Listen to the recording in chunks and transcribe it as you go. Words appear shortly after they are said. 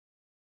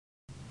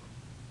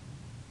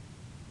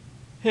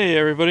Hey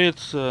everybody,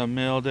 it's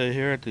mail day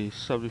here at the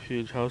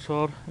Subterfuge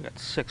household. I got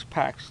 6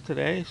 packs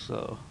today,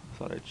 so I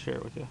thought I'd share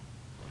it with you.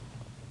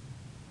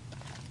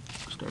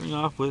 Starting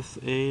off with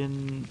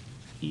an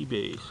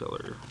eBay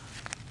seller.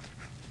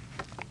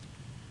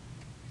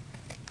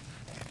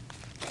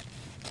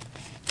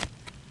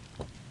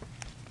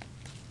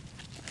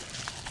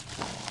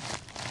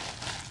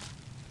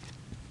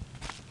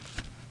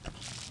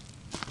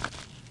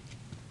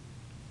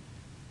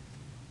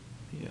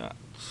 Yeah,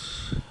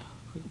 it's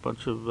a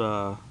bunch of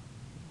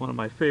one of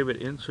my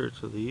favorite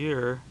inserts of the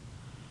year.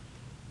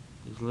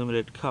 These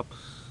limited cups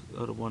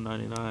out of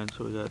 199.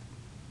 So we got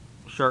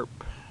Sharp,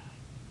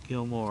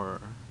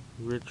 Gilmore,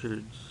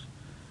 Richards,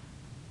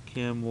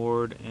 Cam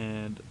Ward,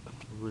 and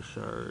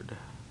Richard.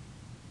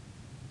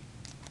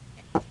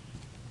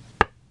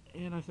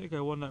 And I think I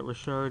won that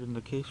Richard in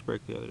the case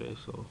break the other day,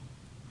 so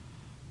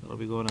that'll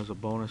be going as a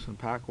bonus in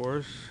Pack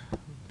Wars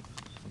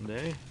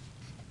someday.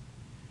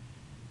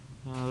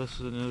 This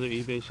is another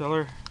eBay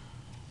seller.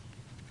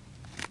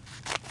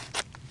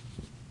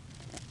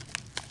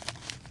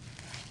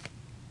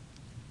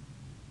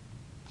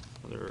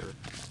 Another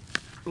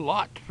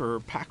lot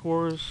for Pack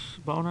Wars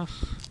bonus.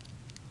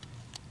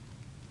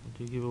 I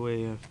do give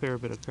away a fair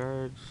bit of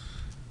cards.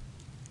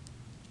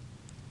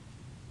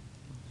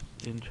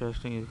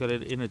 Interesting. He's got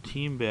it in a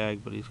team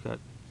bag, but he's got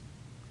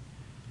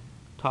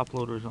top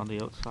loaders on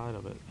the outside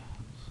of it.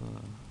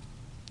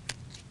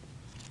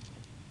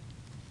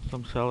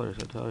 Some sellers,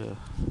 I tell you.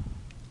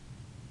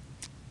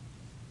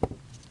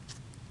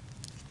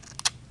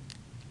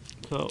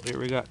 So here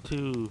we got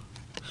 2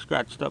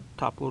 scratched up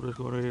top loaders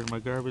going right into my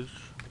garbage.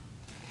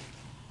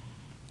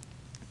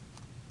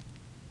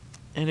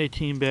 And a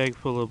team bag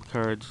full of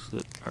cards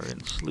that are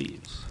in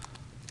sleeves.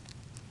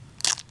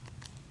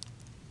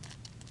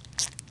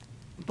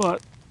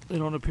 But they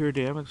don't appear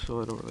damaged, so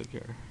I don't really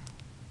care.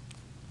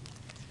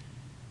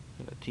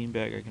 Got a team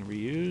bag I can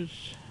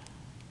reuse.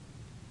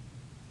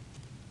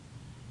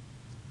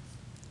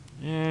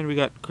 And we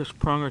got Chris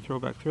Pronger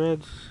throwback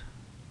threads.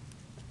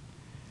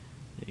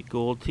 A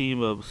gold team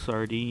of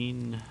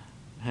sardine,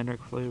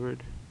 Henrik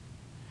flavored.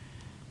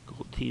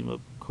 Gold team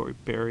of Corey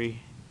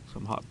Perry.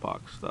 Some hot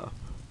box stuff.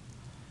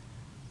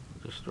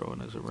 Just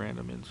throwing as a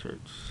random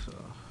insert. So.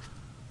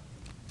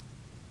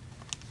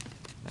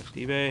 Next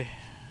eBay.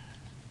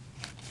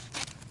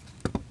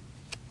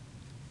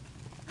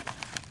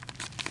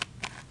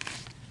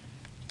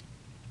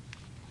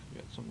 We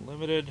got some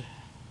limited.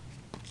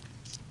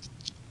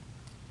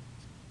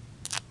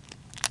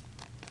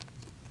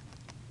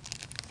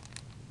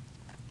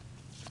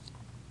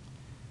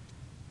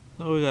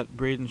 So we got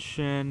Braden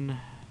Shen,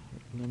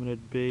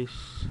 limited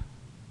base.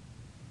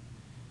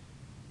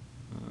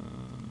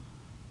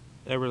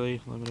 Everly,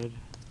 limited.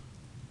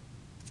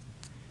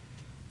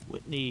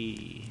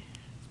 Whitney.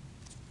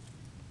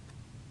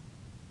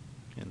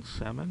 And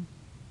Salmon.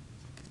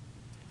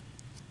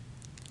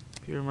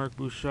 Pierre-Marc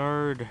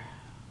Bouchard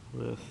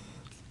with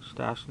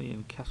Stastny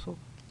and Kessel.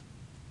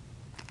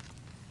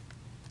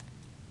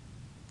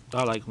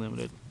 I like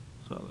limited,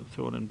 so I'm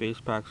throwing in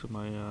base packs of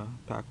my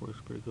pack works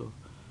pretty cool.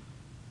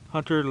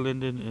 Hunter,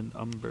 Linden, and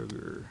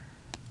Umberger.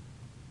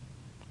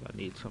 I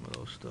need some of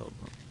those still,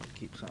 but I'll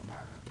keep some.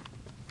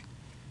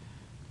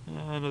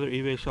 Another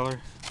eBay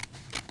seller.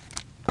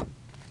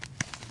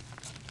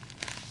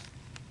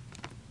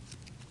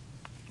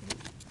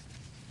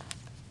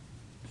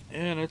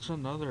 And it's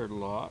another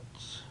lot.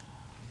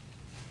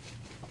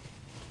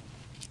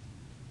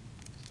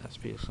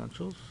 SP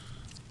Essentials.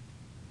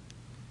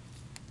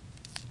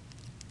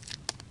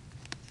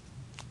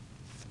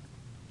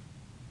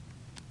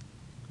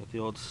 Got the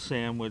old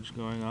sandwich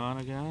going on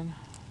again.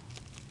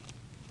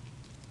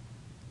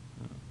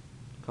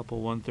 A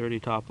couple 130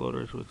 top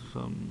loaders with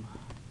some.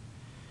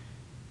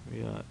 We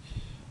got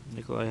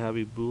Nikolai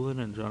Habibulin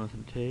and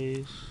Jonathan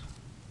Tays.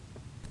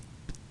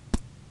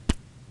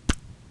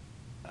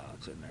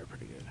 That's in there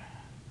pretty good.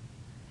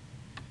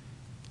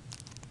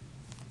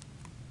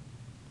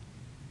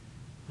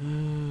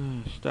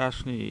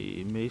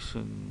 Stastny,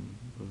 Mason,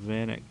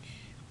 Vanek,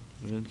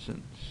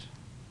 Vincent.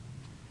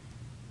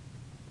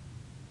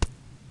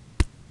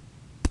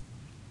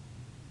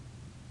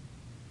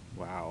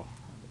 Wow,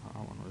 that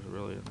one was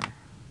really in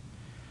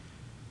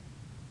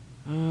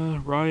there.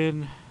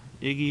 Ryan,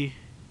 Iggy,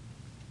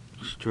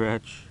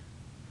 Stretch,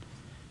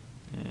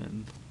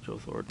 and Joe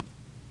Thornton.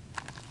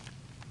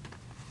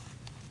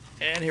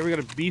 And here we got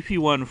a beefy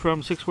one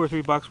from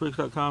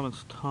 643boxbreaks.com.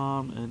 It's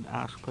Tom and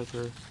Ash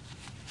Piper.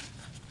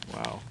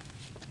 Wow.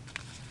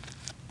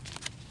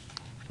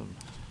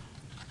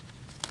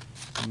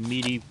 Some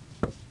meaty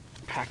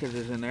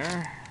packages in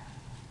there.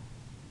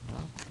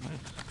 Oh, nice.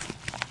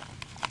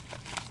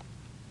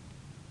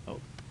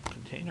 Oh,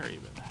 container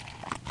even.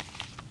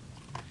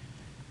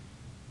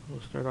 We'll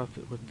start off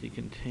with the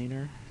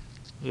container.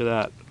 Look at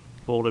that.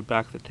 Folded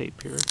back the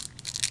tape here.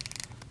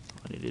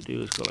 All I need to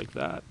do is go like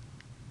that.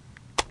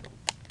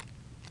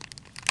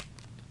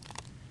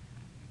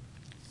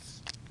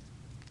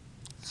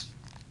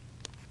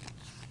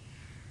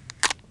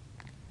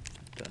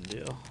 Done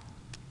deal.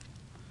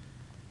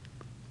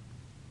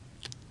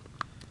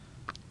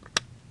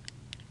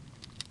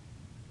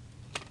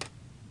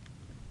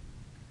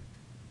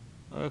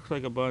 looks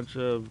like a bunch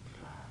of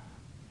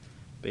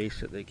base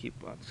that they keep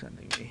on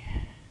sending me.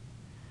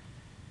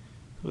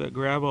 So we got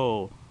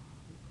Grabo.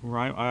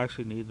 I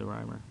actually need the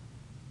Rhymer,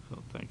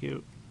 so thank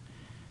you.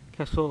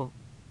 Kessel,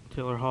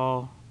 Taylor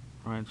Hall,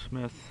 Ryan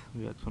Smith.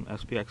 We got some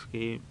SPX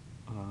game,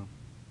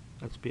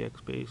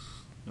 SPX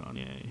base,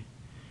 Gagne,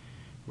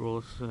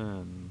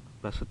 Rollison,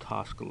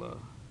 Besatoskala,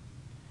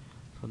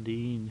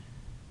 Sundin.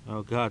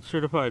 Oh god,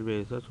 certified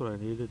base, that's what I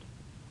needed.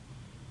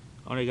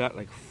 Only got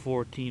like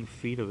 14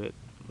 feet of it.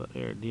 But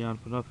there, Dion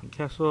Phaneuf and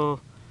Kessel.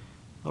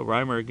 Oh,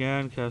 Reimer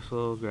again,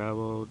 Kessel,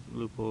 Grabo,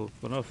 Lupo,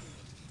 Phaneuf.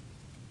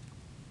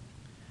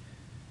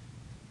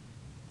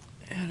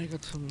 And I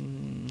got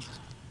some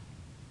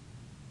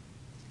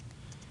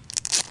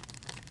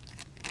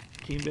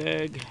team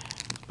bag,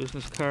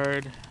 business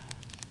card.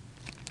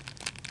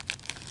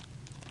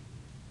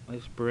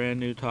 Nice brand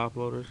new top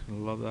loaders. I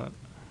love that.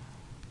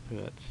 We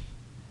got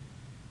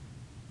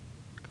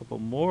a couple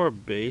more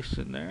base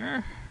in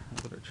there.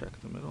 I better check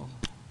the middle.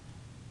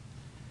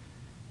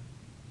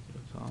 See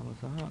what's on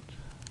with that.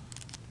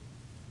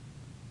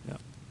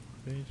 Yep,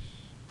 base.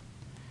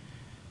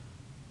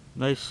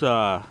 Nice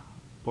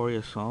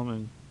Boreas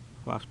Salmon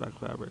flashback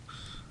fabrics.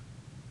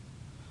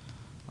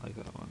 I like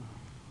that one.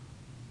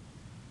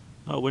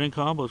 Oh, winning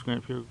combos,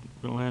 Grant Pure,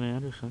 Rohan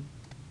Anderson.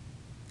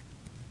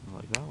 I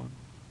like that one.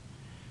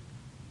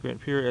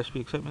 Grant Pure, SP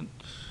Excitement.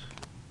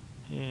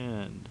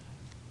 And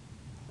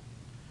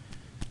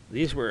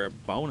these were a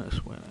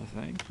bonus win, I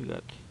think. We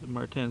got the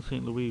Martin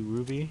St. Louis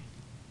Ruby.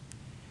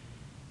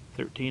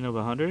 13 of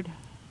 100.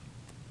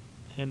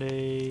 And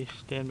a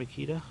Stan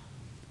Mikita.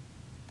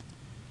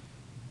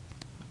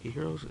 Lucky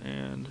Heroes.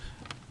 And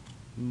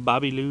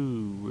Bobby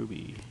Lou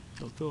Ruby.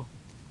 So cool.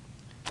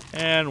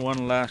 And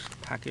one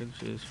last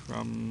package is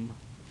from,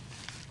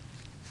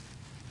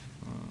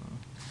 I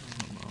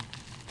don't know.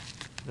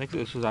 I think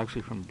this is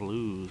actually from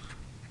Blues.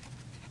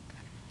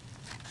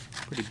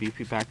 Pretty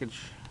beefy package.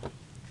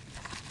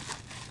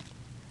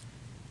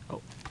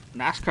 Oh,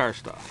 NASCAR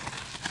stuff.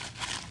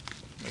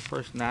 My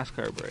first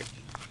NASCAR break.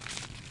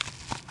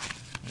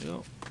 There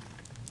you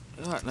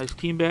go. Nice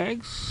team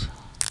bags.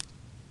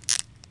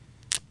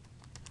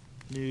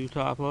 New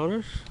top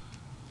loaders.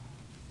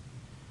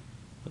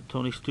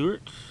 Tony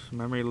Stewart,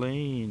 Memory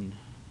Lane.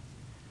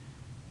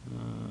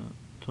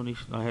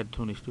 I had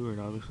Tony Stewart,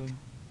 obviously.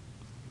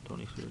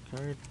 Tony Stewart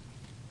card.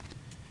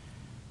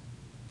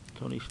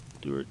 Tony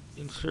Stewart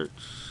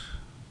inserts.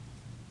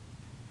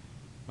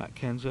 Matt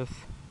Kenseth,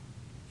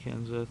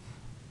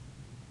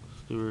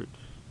 Stewart,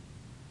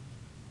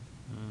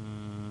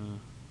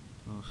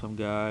 some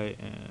guy,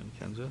 and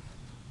Kenseth.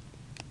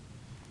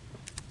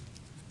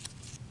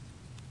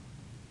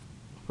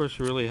 Of course,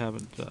 you really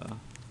haven't.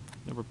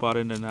 Never bought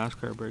into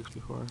NASCAR breaks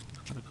before.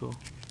 It's kind of cool.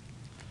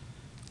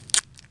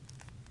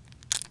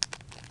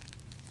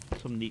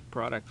 Some neat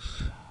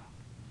products.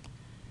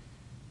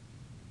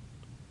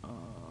 We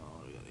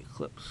got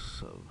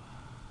Eclipse of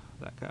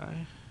that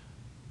guy,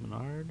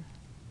 Menard,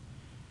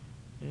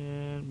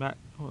 and Matt.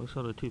 Oh, it's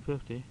on a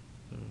 250.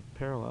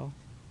 Parallel.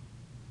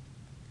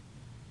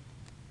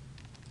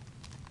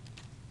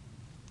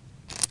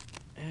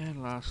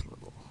 And last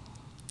little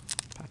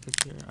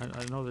package here.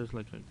 I know there's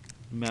like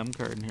a mem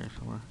card in here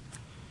somewhere.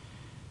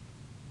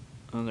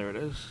 Oh, there it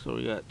is. So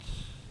we got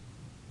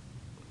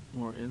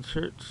more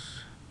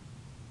inserts.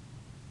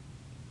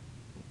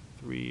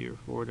 3 or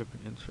 4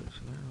 different inserts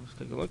in there. Let's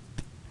take a look.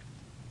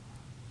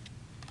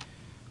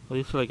 Well,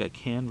 these are like a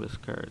canvas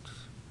cards.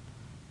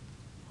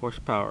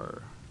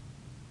 Horsepower.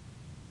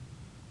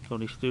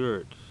 Tony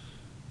Stewart.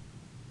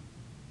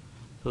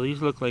 So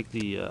these look like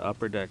the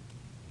upper deck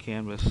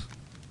canvas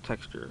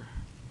texture.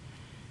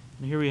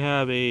 And here we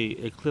have a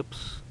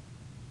Eclipse.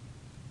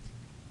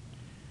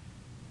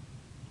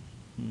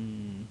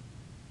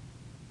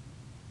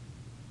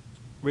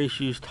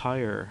 Race used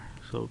tire.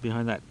 So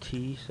behind that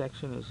T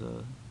section is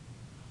some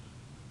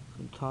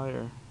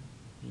tire.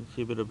 You can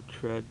see a bit of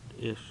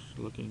tread-ish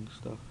looking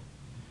stuff.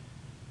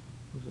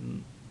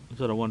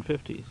 It's at a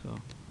 150, so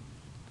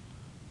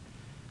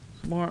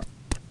some more.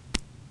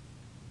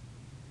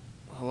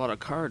 A lot of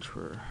cards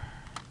for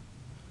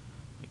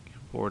like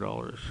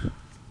 $4.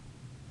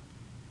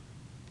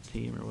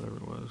 Team or whatever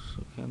it was.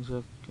 So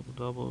Kenseth, couple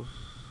doubles.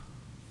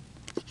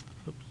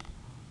 Oops.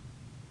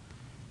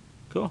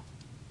 Cool.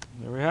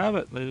 There we have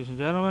it, ladies and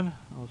gentlemen.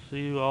 I'll see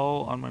you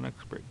all on my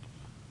next break.